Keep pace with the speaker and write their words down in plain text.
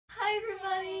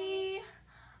everybody!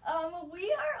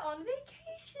 We are on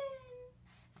vacation.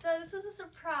 So this was a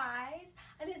surprise.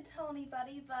 I didn't tell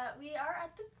anybody, but we are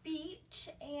at the beach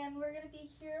and we're gonna be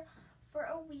here for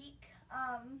a week.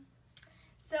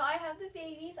 So I have the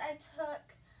babies. I took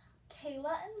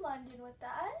Kayla and London with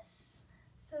us.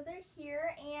 So they're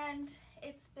here and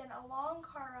it's been a long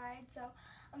car ride. So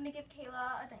I'm gonna give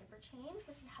Kayla a diaper change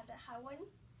because she hasn't had one.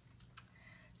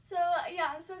 So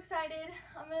yeah, I'm so excited.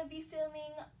 I'm gonna be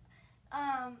filming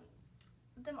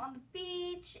them on the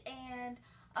beach and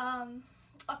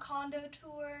a condo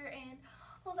tour and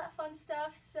all that fun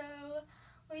stuff. So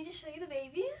let me just show you the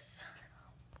babies.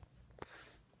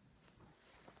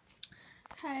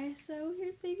 Okay, so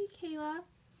here's baby Kayla.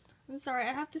 I'm sorry,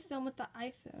 I have to film with the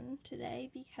iPhone today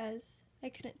because I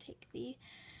couldn't take the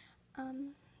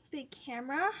big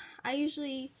camera. I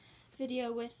usually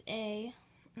video with an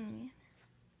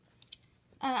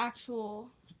actual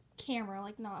camera,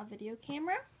 like not a video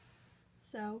camera.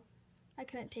 So I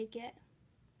couldn't take it.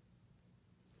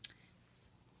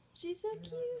 She's so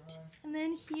cute. And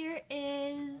then here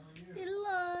is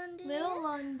little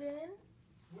London.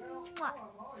 Mwah.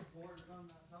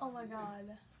 Oh my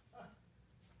god.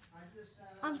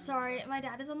 I'm sorry, my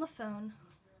dad is on the phone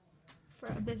for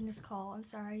a business call. I'm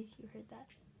sorry you heard that.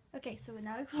 Okay, so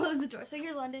now I close the door. So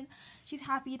here's London. She's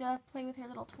happy to play with her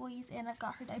little toys, and I've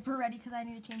got her diaper ready because I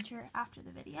need to change her after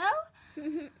the video.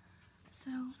 So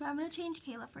I'm going to change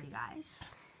Kayla for you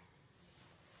guys.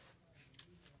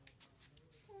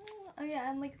 Oh yeah,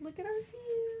 and like, look at our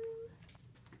view.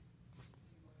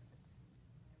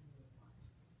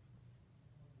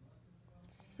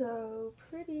 So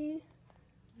pretty.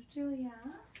 Julia.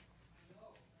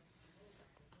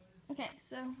 Okay,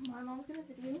 so my mom's going to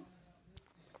video.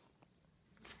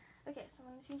 Okay, so I'm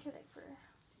going to change her diaper.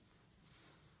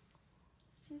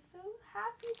 She's so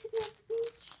happy to be at the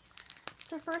beach.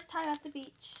 It's her first time at the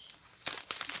beach.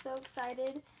 She's so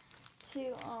excited to,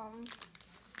 you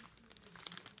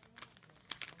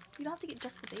don't have to get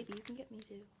just the baby, you can get me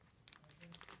too.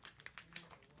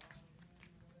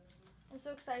 I'm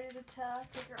so excited to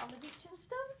take her on the beach and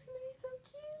stuff. It's going to be so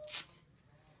cute.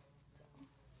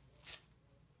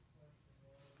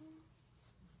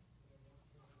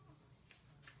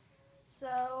 So,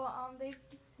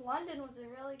 London was a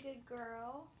really good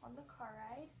girl on the car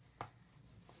ride.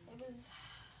 It was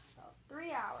about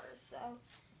 3 hours, so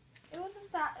it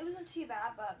wasn't too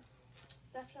bad, but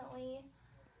it's definitely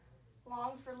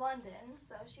long for London,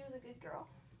 so she was a good girl.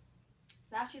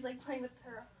 Now she's like playing with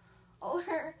all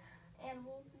her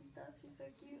animals and stuff. She's so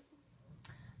cute.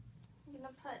 I'm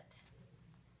gonna put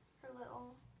her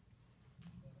little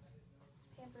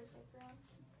Pampers diaper on.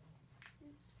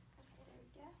 Oops. Okay, there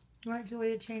we go. You want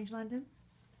Julia to change London?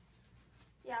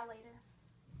 Yeah, later.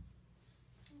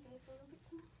 Okay, so we'll get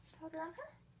some powder on her.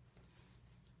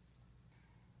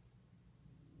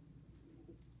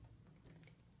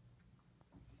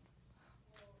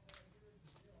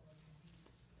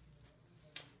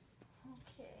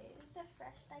 Okay, it's a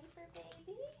fresh diaper,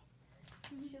 baby.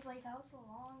 She was like, that was a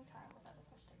long time without a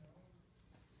fresh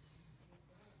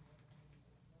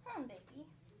diaper. Baby.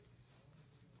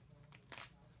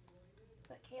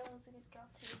 But Kayla's a good girl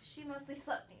too. She mostly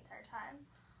slept the entire time,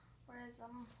 whereas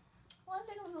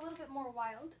London was a little bit more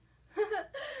wild.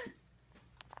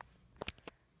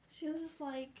 She was just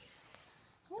like,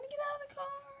 I want to get out of the car.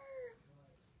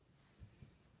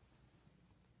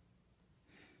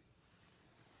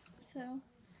 So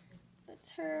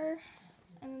that's her,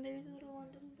 and then there's little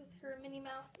London with her Minnie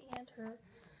Mouse and her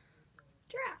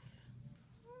giraffe.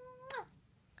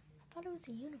 I thought it was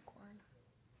a unicorn.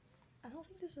 I don't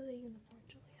think this is a unicorn,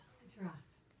 Julia. A giraffe.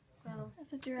 Well,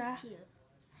 That's a giraffe. it's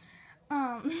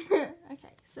cute.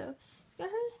 Okay, so she's got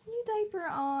her new diaper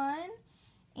on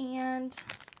and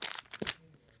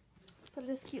put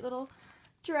this cute little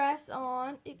dress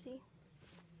on. Oopsie.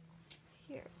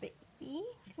 Here, baby.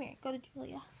 Come here, go to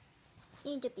Julia.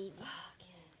 Need a baby.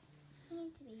 Okay.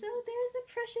 So there's the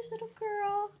precious little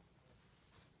girl.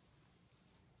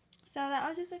 So that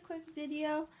was just a quick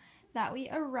video that we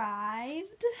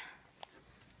arrived.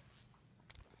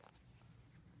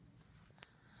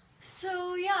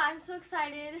 So yeah, I'm so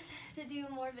excited to do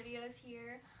more videos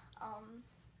here.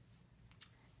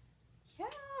 Yeah,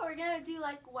 we're gonna do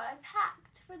like what I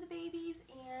packed for the babies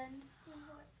and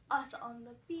us on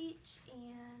the beach,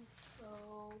 and it's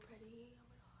so pretty.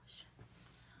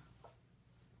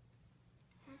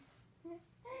 Oh my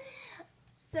gosh.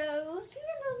 So come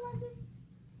here, little London.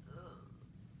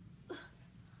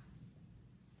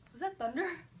 Was that thunder?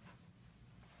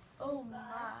 Oh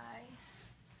my.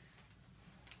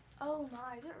 Oh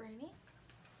my, is it raining?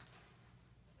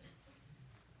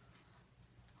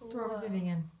 Storm's Whoa. moving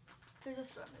in. There's a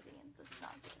storm moving in. This is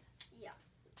not good. Yeah.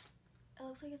 It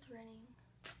looks like it's raining.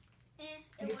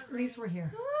 At least we're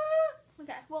here.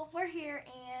 Okay, well, we're here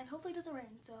and hopefully it doesn't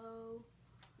rain, so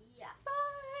Yeah. bye.